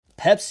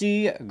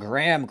Pepsi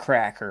Graham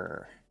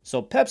Cracker.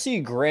 So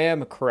Pepsi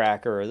Graham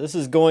Cracker, this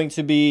is going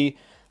to be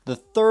the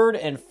third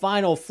and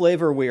final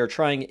flavor we are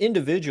trying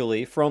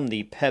individually from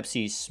the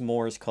Pepsi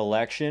S'mores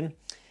collection.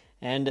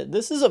 And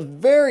this is a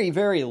very,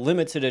 very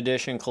limited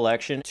edition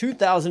collection.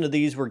 2,000 of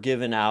these were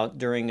given out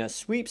during a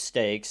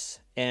sweepstakes,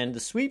 and the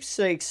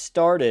sweepstakes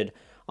started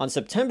on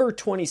September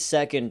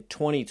 22nd,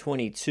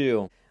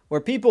 2022,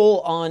 where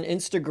people on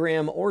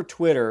Instagram or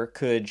Twitter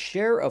could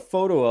share a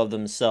photo of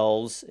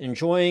themselves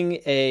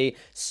enjoying a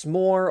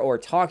s'more or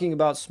talking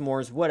about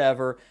s'mores,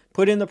 whatever,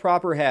 put in the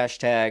proper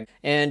hashtag,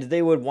 and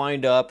they would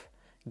wind up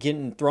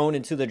getting thrown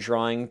into the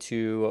drawing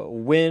to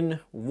win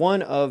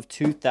one of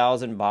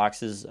 2,000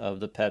 boxes of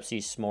the Pepsi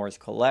S'mores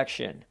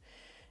collection.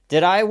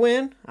 Did I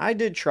win? I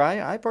did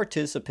try. I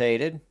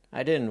participated.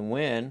 I didn't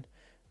win,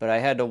 but I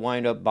had to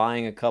wind up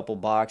buying a couple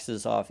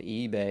boxes off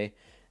eBay,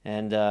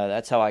 and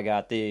that's how I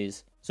got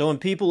these. So when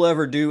people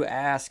ever do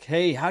ask,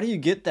 hey, how do you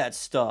get that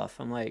stuff?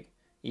 I'm like,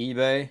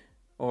 eBay,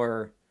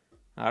 or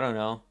I don't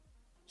know,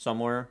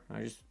 somewhere.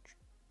 I just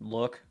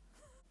look.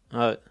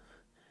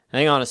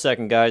 Hang on a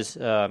second, guys.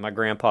 My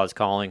grandpa's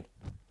calling.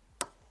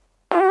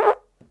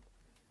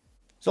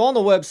 So on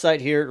the website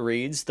here it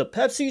reads, the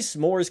Pepsi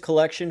S'mores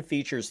collection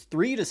features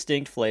 3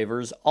 distinct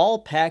flavors, all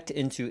packed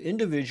into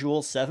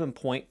individual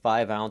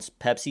 7.5-ounce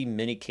Pepsi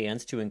mini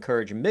cans to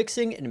encourage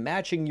mixing and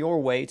matching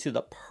your way to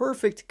the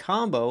perfect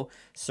combo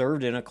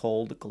served in a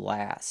cold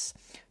glass.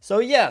 So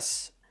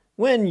yes,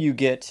 when you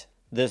get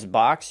this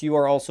box, you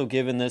are also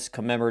given this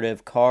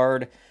commemorative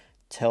card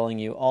telling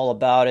you all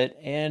about it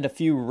and a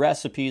few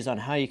recipes on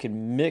how you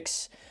can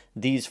mix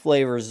these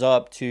flavors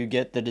up to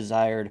get the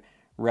desired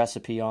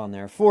recipe on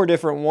there. 4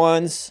 different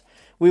ones.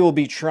 We will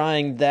be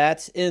trying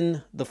that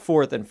in the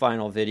 4th and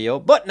final video.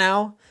 But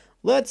now,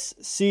 let's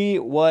see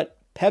what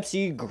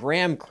Pepsi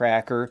Graham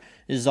Cracker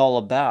is all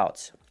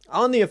about.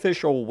 On the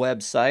official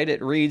website,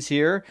 it reads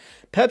here,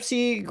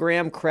 Pepsi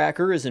Graham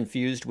Cracker is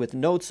infused with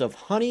notes of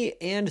honey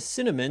and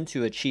cinnamon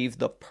to achieve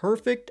the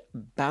perfect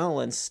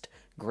balanced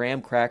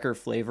graham cracker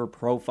flavor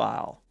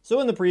profile. So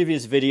in the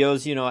previous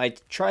videos, I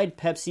tried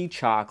Pepsi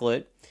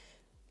chocolate.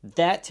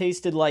 That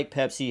tasted like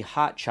Pepsi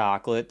hot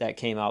chocolate that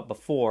came out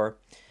before.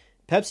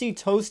 Pepsi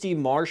toasty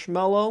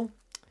marshmallow,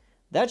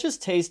 that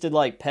just tasted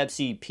like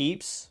Pepsi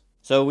Peeps.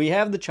 So we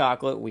have the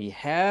chocolate, we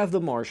have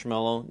the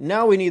marshmallow.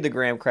 Now we need the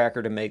graham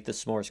cracker to make the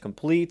s'mores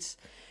complete.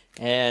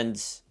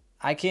 And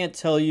I can't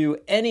tell you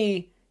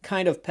any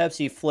kind of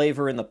Pepsi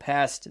flavor in the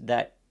past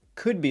that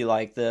could be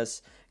like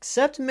this,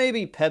 except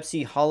maybe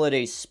Pepsi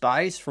Holiday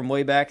Spice from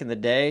way back in the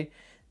day.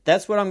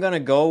 That's what I'm going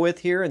to go with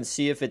here and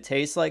see if it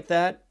tastes like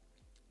that.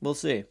 We'll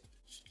see.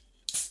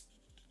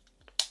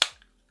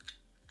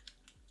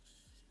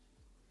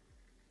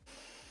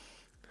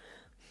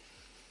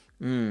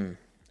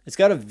 It's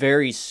got a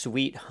very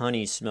sweet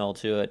honey smell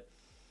to it.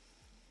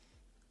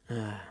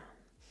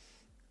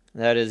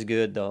 That is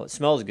good, though. It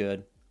smells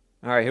good.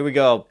 All right, here we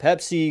go.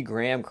 Pepsi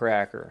Graham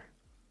Cracker.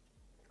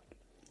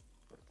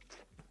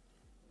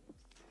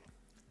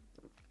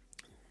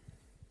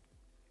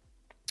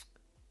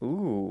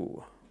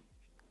 Ooh.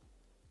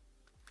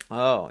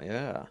 Oh,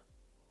 yeah.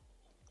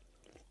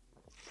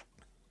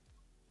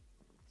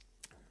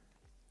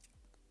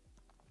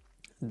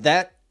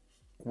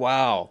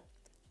 Wow.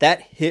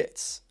 That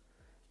hits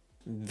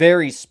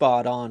very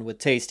spot on with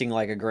tasting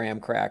like a graham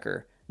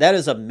cracker. That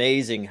is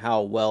amazing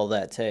how well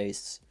that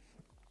tastes.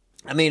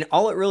 I mean,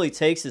 all it really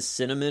takes is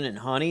cinnamon and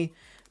honey,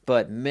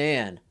 but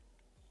man.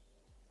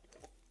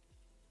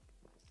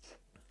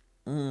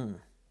 That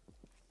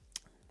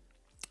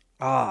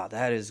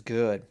is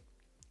good.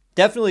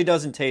 Definitely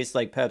doesn't taste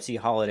like Pepsi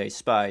Holiday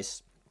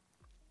Spice.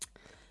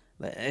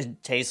 But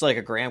it tastes like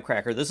a graham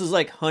cracker. This is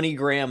like honey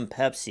graham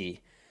Pepsi.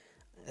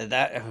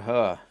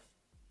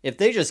 If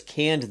they just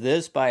canned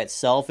this by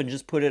itself and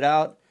just put it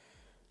out,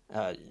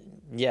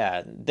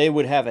 yeah, they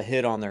would have a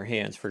hit on their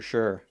hands for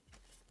sure.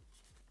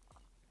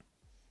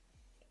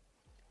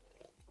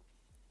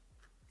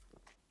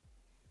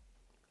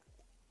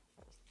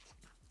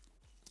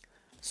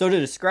 So to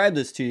describe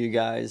this to you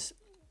guys,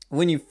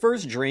 when you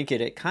first drink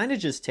it, it kind of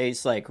just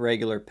tastes like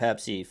regular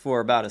Pepsi for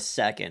about a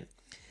second.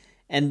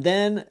 And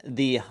then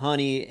the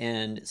honey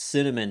and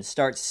cinnamon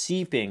start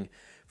seeping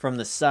from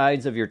the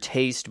sides of your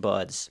taste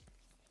buds.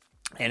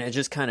 And it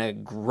just kind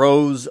of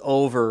grows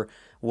over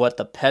what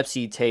the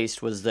Pepsi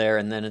taste was there.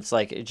 And then it's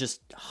like, it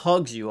just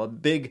hugs you. A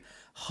big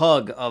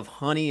hug of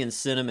honey and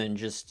cinnamon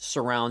just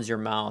surrounds your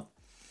mouth.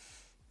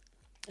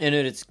 And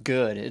it's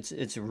good.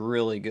 It's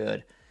really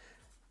good.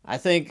 I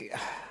think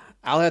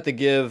I'll have to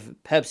give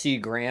Pepsi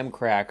Graham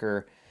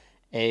Cracker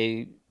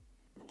a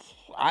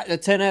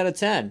 10 out of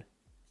 10.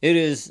 It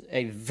is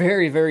a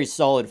very, very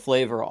solid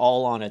flavor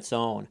all on its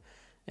own.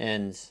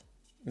 And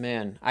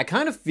man, I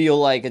kind of feel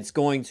like it's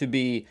going to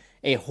be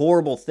a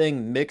horrible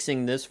thing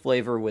mixing this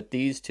flavor with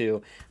these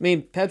two. I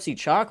mean, Pepsi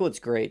Chocolate's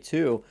great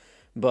too,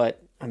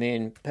 but I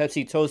mean,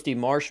 Pepsi Toasty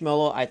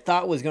Marshmallow I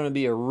thought was going to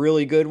be a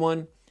really good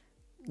one.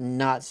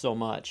 Not so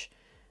much.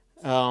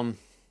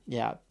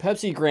 Yeah,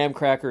 Pepsi Graham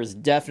Cracker is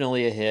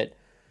definitely a hit.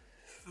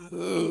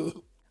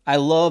 I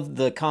love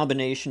the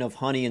combination of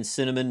honey and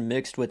cinnamon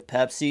mixed with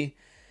Pepsi.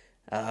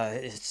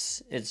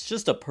 It's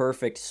just a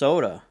perfect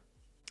soda.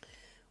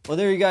 Well,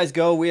 there you guys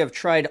go. We have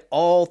tried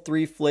all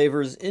three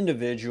flavors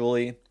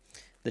individually.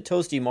 The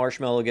toasty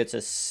marshmallow gets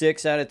a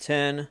 6 out of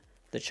 10.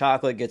 The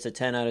chocolate gets a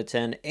 10 out of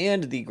 10.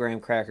 And the graham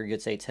cracker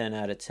gets a 10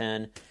 out of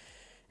 10.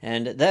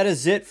 And that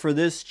is it for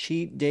this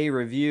cheat day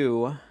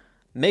review.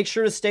 Make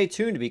sure to stay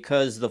tuned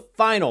because the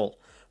final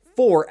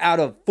 4 out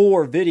of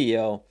 4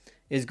 video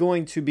is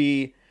going to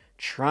be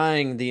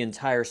trying the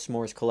entire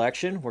s'mores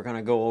collection. We're going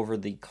to go over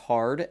the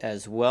card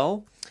as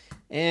well.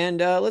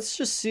 And let's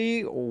just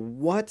see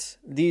what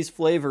these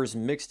flavors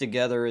mixed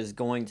together is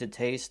going to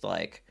taste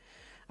like.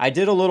 I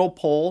did a little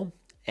poll,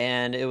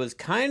 and it was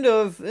kind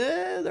of,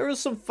 there was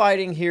some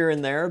fighting here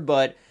and there,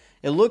 but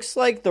it looks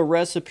like the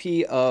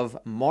recipe of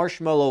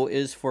marshmallow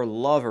is for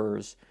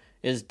lovers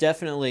is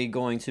definitely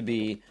going to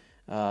be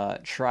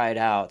tried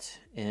out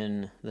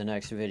in the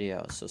next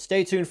video. So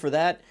stay tuned for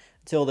that.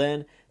 Until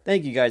then,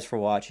 thank you guys for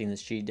watching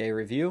this cheat day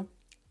review.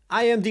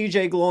 I am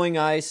DJ Glowing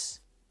Ice,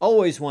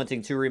 always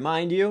wanting to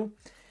remind you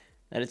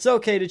that it's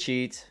okay to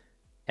cheat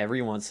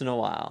every once in a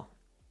while.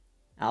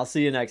 I'll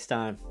see you next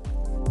time.